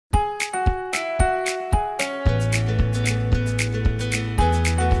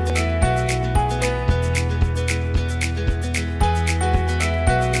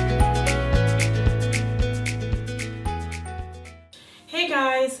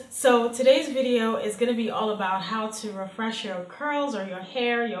guys, so today's video is going to be all about how to refresh your curls or your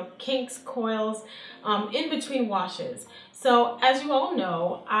hair, your kinks, coils, in between washes. So as you all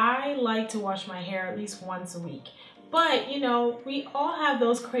know, I like to wash my hair at least once a week. But, you know, we all have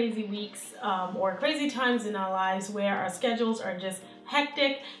those crazy weeks or crazy times in our lives where our schedules are just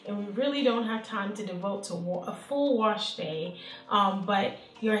hectic and we really don't have time to devote to a full wash day. But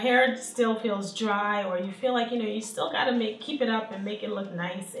your hair still feels dry, or you feel like, you know, you still got to keep it up and make it look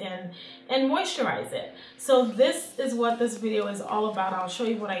nice and moisturize it. So this is what this video is all about. I'll show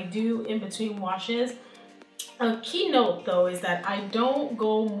you what I do in between washes. A key note though is that I don't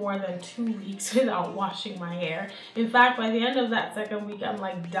go more than 2 weeks without washing my hair. In fact, by the end of that second week, I'm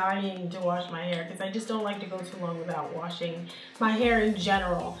like dying to wash my hair because I just don't like to go too long without washing my hair in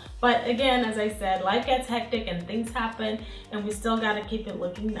general. But again, as I said, life gets hectic and things happen and we still got to keep it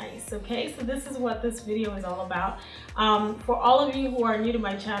looking nice, okay? So this is what this video is all about. For all of you who are new to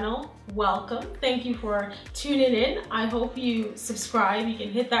my channel, welcome. Thank you for tuning in. I hope you subscribe. You can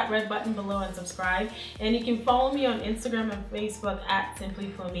hit that red button below and subscribe. And you can follow me on Instagram and Facebook at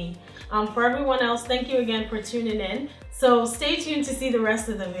SimplyFunmi. For everyone else, thank you again for tuning in. So stay tuned to see the rest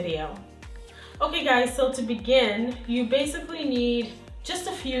of the video. Okay guys, so to begin, you basically need just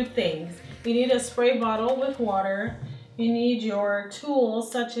a few things. You need a spray bottle with water. You need your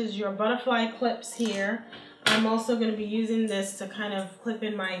tools such as your butterfly clips here. I'm also going to be using this to kind of clip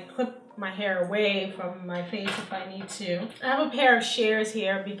my hair away from my face if I need to. I have a pair of shears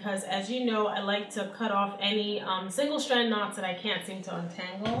here because, as you know, I like to cut off any single strand knots that I can't seem to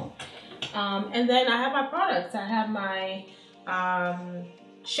untangle. And then I have my products. I have my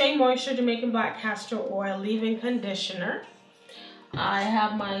Shea Moisture Jamaican Black Castor Oil Leave-In Conditioner. I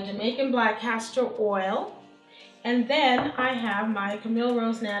have my Jamaican Black Castor Oil. And then I have my Camille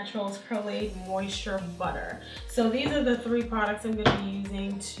Rose Naturals Curl-Aid Moisture Butter. So these are the three products I'm going to be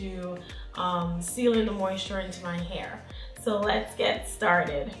using to seal in the moisture into my hair. So let's get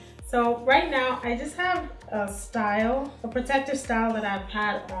started. So right now I just have a protective style that I've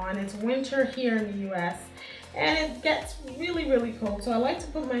had on. It's winter here in the US and it gets really cold. So I like to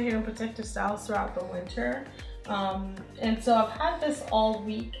put my hair in protective styles throughout the winter. And so I've had this all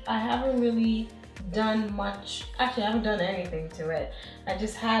week. I haven't really done much. Actually, I haven't done anything to it. I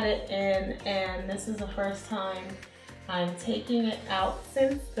just had it in, and this is the first time I'm taking it out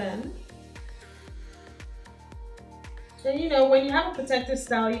since then. And you know, when you have a protective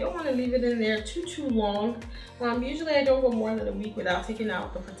style, you don't want to leave it in there too long. Usually I don't go more than a week without taking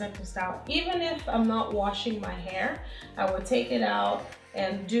out the protective style. Even if I'm not washing my hair, I would take it out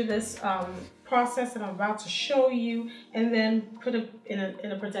and do this process that I'm about to show you, and then put it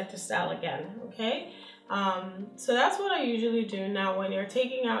in a protective style again, okay? So that's what I usually do. Now, when you're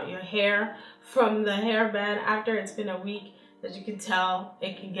taking out your hair from the hairband after it's been a week, as you can tell,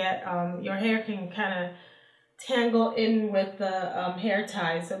 it can get, your hair can kind of tangle in with the hair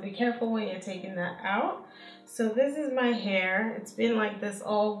ties. So be careful when you're taking that out. So this is my hair. It's been like this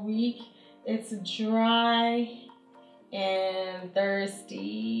all week. It's dry and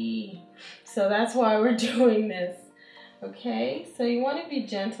thirsty. So that's why we're doing this. Okay, so you want to be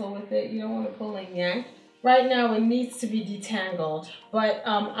gentle with it. You don't want to pull and yank. Right now it needs to be detangled, but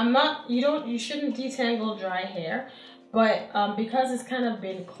you shouldn't detangle dry hair. But because it's kind of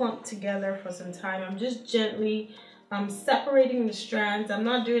been clumped together for some time, I'm just gently separating the strands. I'm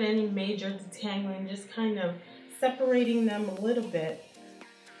not doing any major detangling, just kind of separating them a little bit.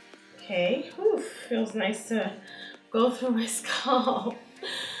 Okay, whew, feels nice to go through my scalp.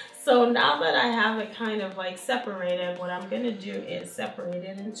 So now that I have it kind of like separated, what I'm going to do is separate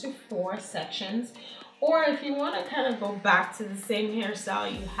it into 4 sections. Or if you want to kind of go back to the same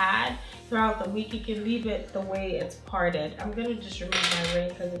hairstyle you had throughout the week, you can leave it the way it's parted. I'm going to just remove my ring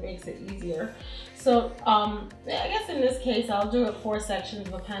because it makes it easier. So I guess in this case I'll do it 4 sections,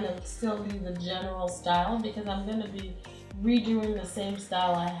 but kind of still leave the general style because I'm going to be redoing the same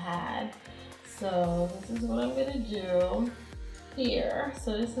style I had. So this is what I'm going to do here.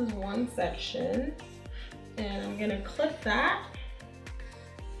 So this is one section and I'm going to clip that.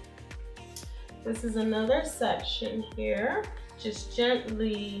 This is another section here. Just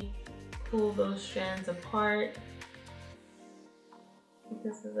gently pull those strands apart.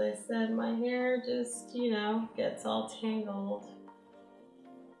 Because as I said, my hair just, you know, gets all tangled.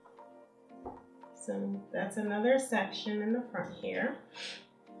 So that's another section in the front here.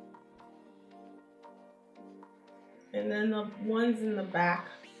 And then the ones in the back,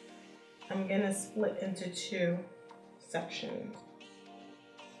 I'm gonna split into 2 sections.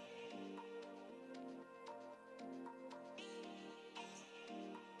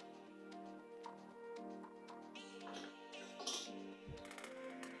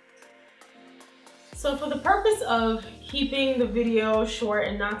 So for the purpose of keeping the video short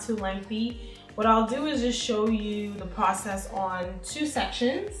and not too lengthy, what I'll do is just show you the process on 2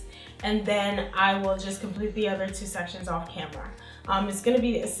 sections, and then I will just complete the other 2 sections off camera. It's going to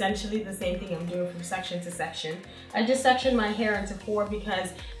be essentially the same thing I'm doing from section to section. I just sectioned my hair into 4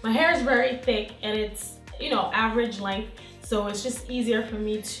 because my hair is very thick and it's, you know, average length, so it's just easier for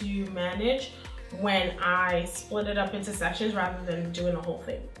me to manage when I split it up into sections rather than doing the whole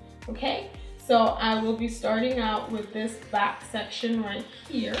thing. Okay, so I will be starting out with this back section right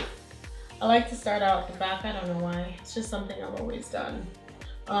here. I like to start out at the back, I don't know why, it's just something I've always done.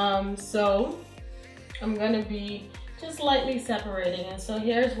 So I'm gonna be just lightly separating, and so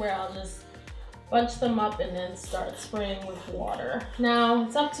here's where I'll just bunch them up and then start spraying with water. Now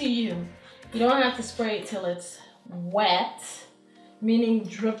it's up to you. You don't have to spray it till it's wet, meaning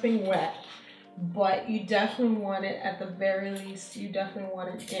dripping wet, but you definitely want it, at the very least, you definitely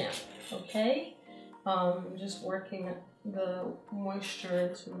want it damp, okay? Just working the moisture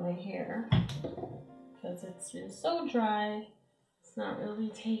into my hair because it's been so dry. It's not really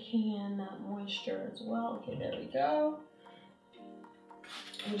taking in that moisture as well. Okay, there we go.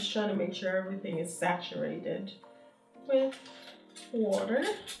 I'm just trying to make sure everything is saturated with water.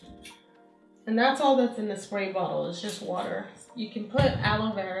 And that's all that's in the spray bottle, is just water. You can put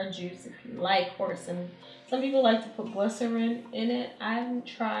aloe vera juice if you like, or some people like to put glycerin in it. I haven't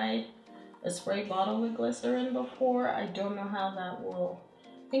tried a spray bottle with glycerin before. I don't know how that will.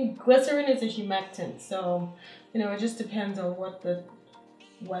 I think glycerin is a humectant, so you know, it just depends on what the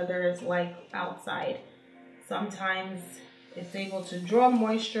weather is like outside. Sometimes it's able to draw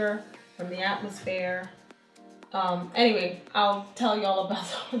moisture from the atmosphere. Anyway, I'll tell y'all about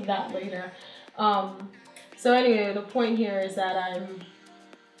that later. So anyway, the point here is that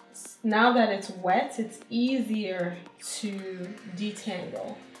now that it's wet, it's easier to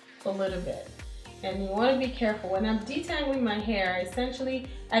detangle a little bit. And you want to be careful. When I'm detangling my hair, essentially,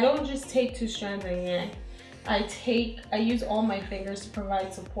 I don't just take 2 strands and yank. I use all my fingers to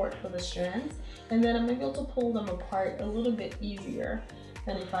provide support for the strands, and then I'm able to pull them apart a little bit easier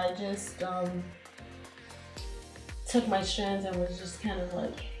than if I just took my strands and was just kind of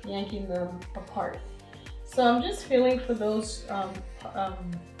like yanking them apart. So I'm just feeling for those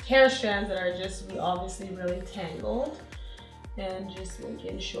hair strands that are just obviously really tangled, and just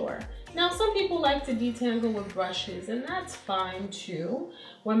making sure. Now some people like to detangle with brushes, and that's fine too.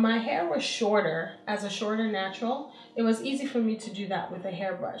 When my hair was shorter, as a shorter natural, it was easy for me to do that with a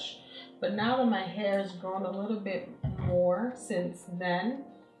hairbrush. But now that my hair has grown a little bit more since then,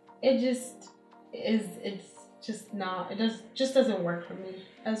 it just doesn't work for me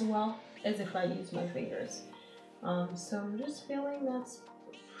as well as if I use my fingers. So I'm just feeling that's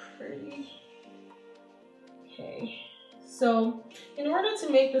pretty okay. So in order to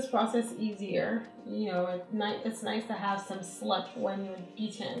make this process easier, you know, it's nice to have some slip when you're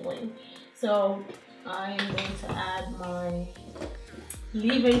detangling. So I'm going to add my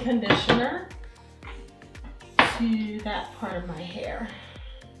leave-in conditioner to that part of my hair.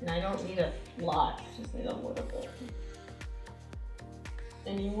 And I don't need a lot, just need a little bit.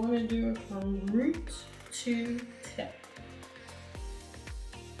 And you want to do it from root to tip.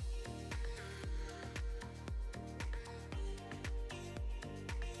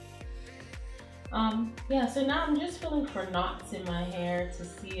 Yeah, so now I'm just feeling for knots in my hair to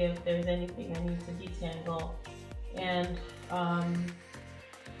see if there's anything I need to detangle, and I'm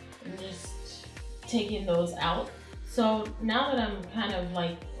just taking those out. So now that I'm kind of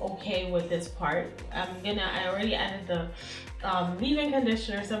like okay with this part, I already added the leave-in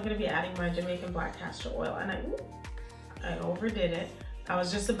conditioner, so I'm gonna be adding my Jamaican black castor oil, and I overdid it. I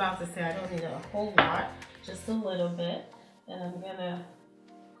was just about to say I don't need a whole lot, just a little bit, and I'm gonna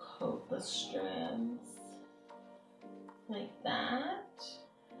coat the strands like that.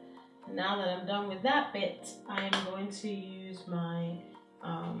 And now that I'm done with that bit, I am going to use my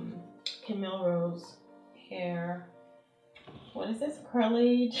Camille Rose hair, what is this,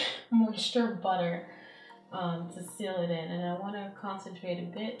 Curly Moisture Butter, to seal it in. And I want to concentrate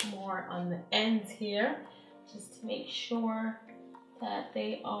a bit more on the ends here, just to make sure that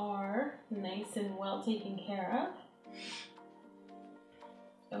they are nice and well taken care of.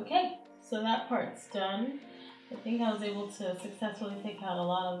 Okay, so that part's done. I think I was able to successfully take out a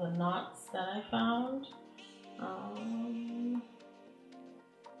lot of the knots that I found. And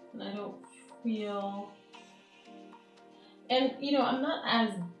I don't feel, and you know, I'm not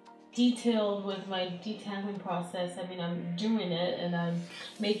as detailed with my detangling process. I mean, I'm doing it and I'm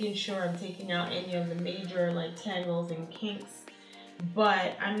making sure I'm taking out any of the major like tangles and kinks,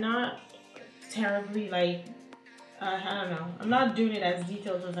 but I'm not terribly like I don't know. I'm not doing it as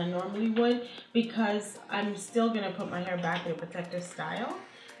detailed as I normally would because I'm still going to put my hair back in a protective style.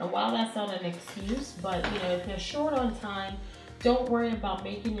 And while that's not an excuse, but you know, if you're short on time, don't worry about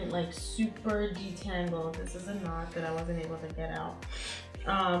making it like super detangled. This is a knot that I wasn't able to get out.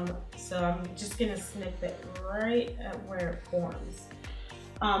 So I'm just going to snip it right at where it forms.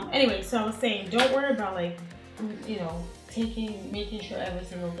 Anyway, so I was saying, don't worry about like, you know, making sure every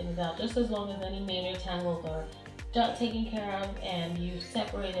single thing is out. Just as long as any major tangles are taken care of and you've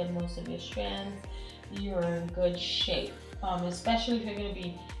separated most of your strands, you're in good shape. Especially if you're going to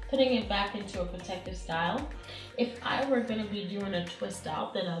be putting it back into a protective style. If I were going to be doing a twist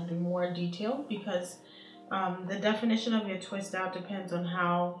out, then I'd be more detailed because the definition of your twist out depends on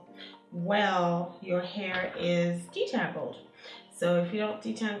how well your hair is detangled. So if you don't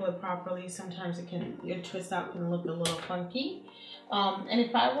detangle it properly, sometimes your twist out can look a little funky. And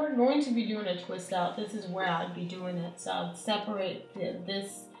if I were going to be doing a twist out, this is where I'd be doing it. So I'd separate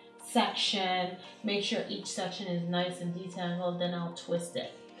this section, make sure each section is nice and detangled, then I'll twist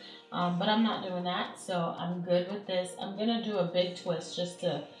it. But I'm not doing that, so I'm good with this. I'm gonna do a big twist just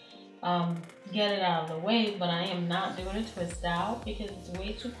to get it out of the way, but I am not doing a twist out because it's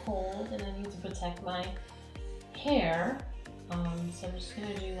way too cold and I need to protect my hair. So I'm just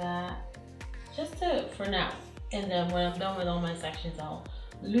gonna do that just for now. And then when I'm done with all my sections, I'll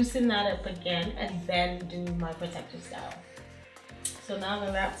loosen that up again and then do my protective style. So now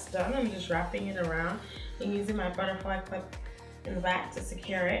that that's done, I'm just wrapping it around and using my butterfly clip in the back to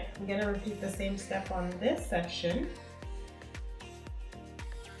secure it. I'm gonna repeat the same step on this section.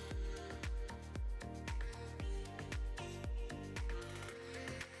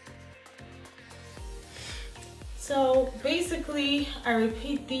 So basically, I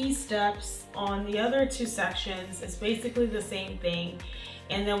repeat these steps on the other two sections. It's basically the same thing.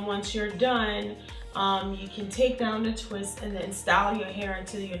 And then once you're done, you can take down the twist and then style your hair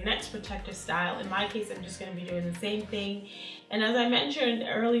into your next protective style. In my case, I'm just going to be doing the same thing. And as I mentioned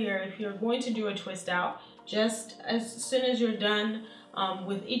earlier, if you're going to do a twist out, just as soon as you're done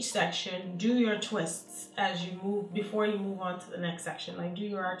with each section, do your twists as you move, before you move on to the next section. Like do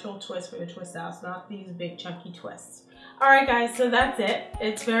your actual twist for your twist outs, not these big chunky twists. Alright guys, so that's it.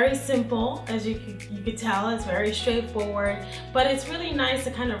 It's very simple, as you could tell. It's very straightforward, but it's really nice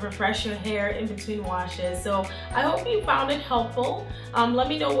to kind of refresh your hair in between washes. So I hope you found it helpful. Let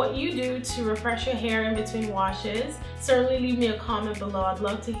me know what you do to refresh your hair in between washes. Certainly leave me a comment below. I'd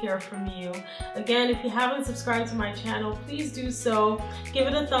love to hear from you. Again, if you haven't subscribed to my channel, please do so. Give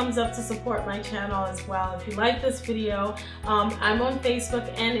it a thumbs up to support my channel as well. If you like this video, I'm on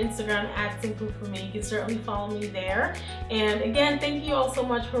Facebook and Instagram at SimplyFunmi. You can certainly follow me there. And again, thank you all so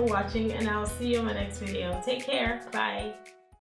much for watching, and I'll see you in my next video. Take care. Bye.